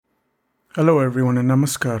Hello everyone and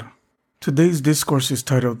namaskar. Today's discourse is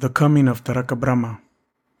titled The Coming of Taraka Brahma,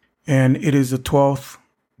 and it is the 12th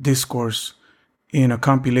discourse in a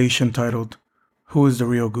compilation titled Who is the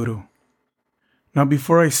Real Guru? Now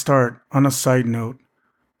before I start, on a side note,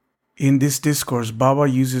 in this discourse Baba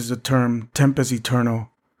uses the term tempest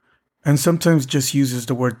eternal and sometimes just uses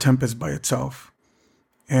the word tempest by itself.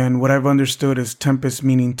 And what I've understood is tempest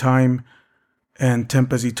meaning time and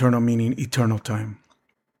tempest eternal meaning eternal time.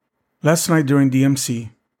 Last night during DMC,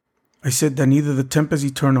 I said that neither the tempest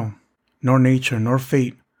eternal, nor nature, nor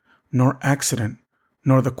fate, nor accident,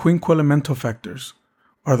 nor the quinquelemental factors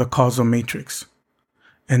are the causal matrix,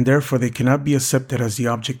 and therefore they cannot be accepted as the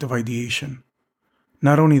object of ideation.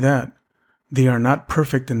 Not only that, they are not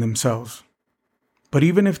perfect in themselves. But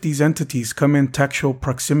even if these entities come in tactual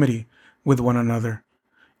proximity with one another,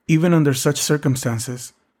 even under such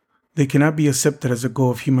circumstances, they cannot be accepted as a goal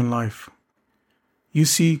of human life. You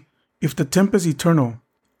see, if the tempest eternal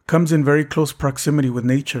comes in very close proximity with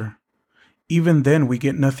nature, even then we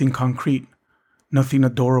get nothing concrete, nothing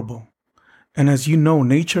adorable. And as you know,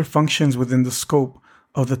 nature functions within the scope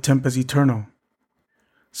of the tempest eternal.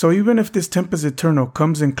 So even if this tempest eternal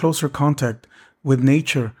comes in closer contact with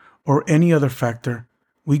nature or any other factor,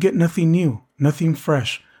 we get nothing new, nothing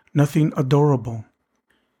fresh, nothing adorable.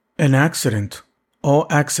 An accident, all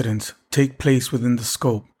accidents take place within the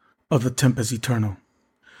scope of the tempest eternal.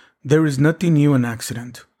 There is nothing new in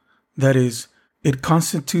accident. That is, it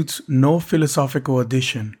constitutes no philosophical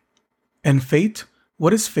addition. And fate?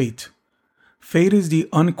 What is fate? Fate is the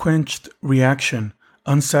unquenched reaction,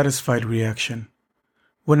 unsatisfied reaction.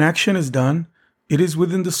 When action is done, it is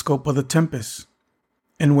within the scope of the tempest.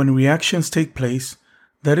 And when reactions take place,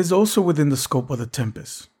 that is also within the scope of the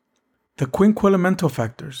tempest. The quinquelemental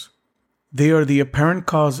factors, they are the apparent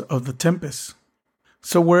cause of the tempest.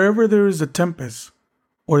 So wherever there is a tempest,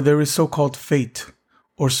 or there is so-called fate,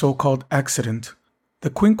 or so-called accident, the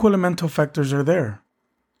quinquelemental factors are there.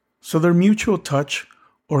 So their mutual touch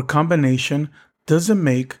or combination does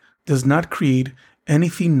not create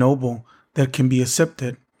anything noble that can be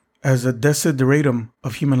accepted as a desideratum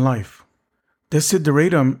of human life.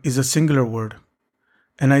 Desideratum is a singular word,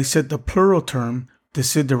 and I said the plural term,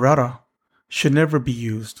 desiderata, should never be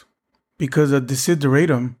used, because a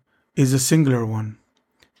desideratum is a singular one,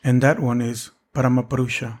 and that one is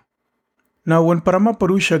Paramapurusha. Now, when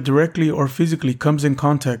Paramapurusha directly or physically comes in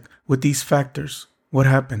contact with these factors, what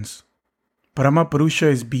happens? Paramapurusha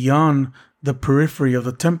is beyond the periphery of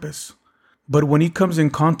the tempest. But when he comes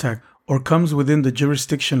in contact or comes within the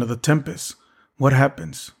jurisdiction of the tempest, what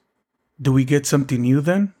happens? Do we get something new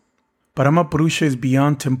then? Paramapurusha is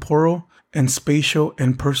beyond temporal and spatial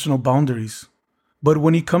and personal boundaries. But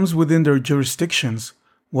when he comes within their jurisdictions,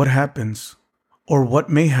 what happens? Or what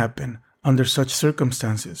may happen under such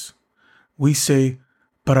circumstances? We say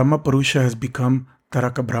Paramapurusha has become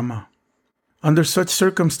Taraka Brahma. Under such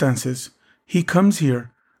circumstances, he comes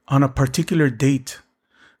here on a particular date,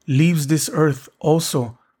 leaves this earth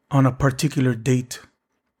also on a particular date,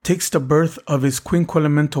 takes the birth of his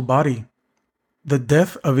quinquelemental body, the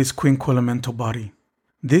death of his quinquelemental body.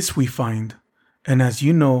 This we find, and as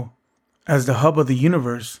you know, as the hub of the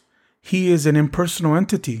universe, he is an impersonal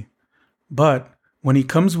entity. But when he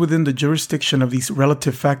comes within the jurisdiction of these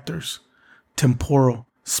relative factors, temporal,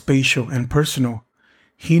 spatial, and personal,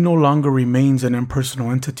 he no longer remains an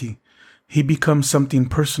impersonal entity. He becomes something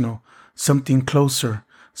personal, something closer,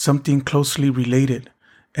 something closely related,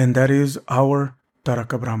 and that is our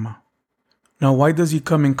Taraka Brahma. Now, why does he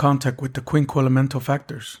come in contact with the quinquelemental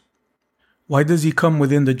factors? Why does he come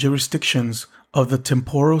within the jurisdictions of the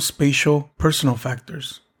temporal, spatial, personal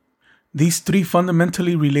factors? These three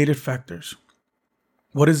fundamentally related factors.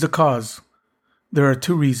 What is the cause? There are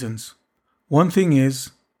two reasons. One thing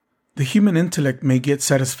is, the human intellect may get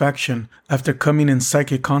satisfaction after coming in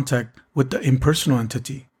psychic contact with the impersonal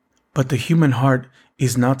entity, but the human heart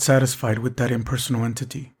is not satisfied with that impersonal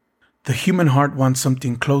entity. The human heart wants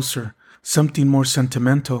something closer, something more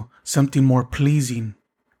sentimental, something more pleasing.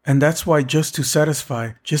 And that's why just to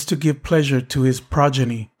satisfy, just to give pleasure to his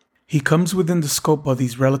progeny, he comes within the scope of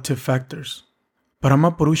these relative factors.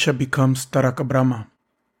 Paramapurusha becomes Taraka Brahma.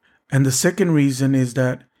 And the second reason is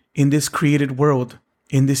that in this created world,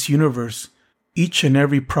 in this universe, each and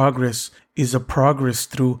every progress is a progress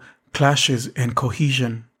through clashes and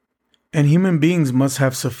cohesion. And human beings must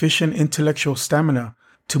have sufficient intellectual stamina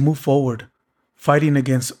to move forward, fighting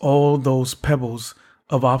against all those pebbles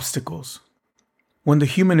of obstacles. When the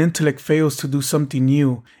human intellect fails to do something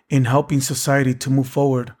new in helping society to move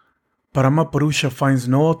forward, Paramapurusha finds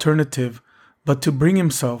no alternative but to bring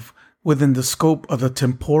himself within the scope of the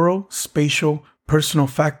temporal, spatial, personal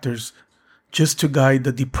factors just to guide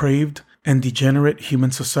the depraved and degenerate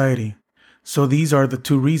human society. So these are the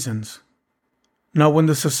two reasons. Now, when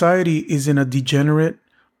the society is in a degenerate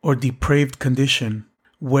or depraved condition,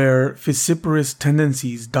 where vociferous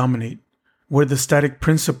tendencies dominate, where the static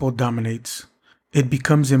principle dominates, it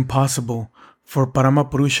becomes impossible for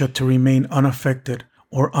Paramapurusha to remain unaffected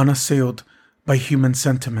or unassailed by human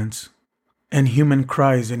sentiments and human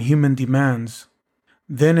cries and human demands.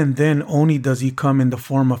 Then and then only does he come in the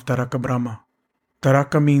form of Taraka Brahma.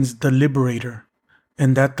 Taraka means the liberator,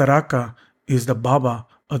 and that Taraka is the Baba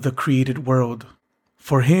of the created world.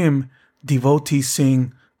 For him, devotees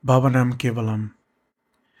sing Bhavanam Kevalam.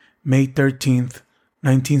 May 13th,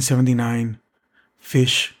 1979,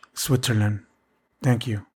 Fish, Switzerland. Thank you.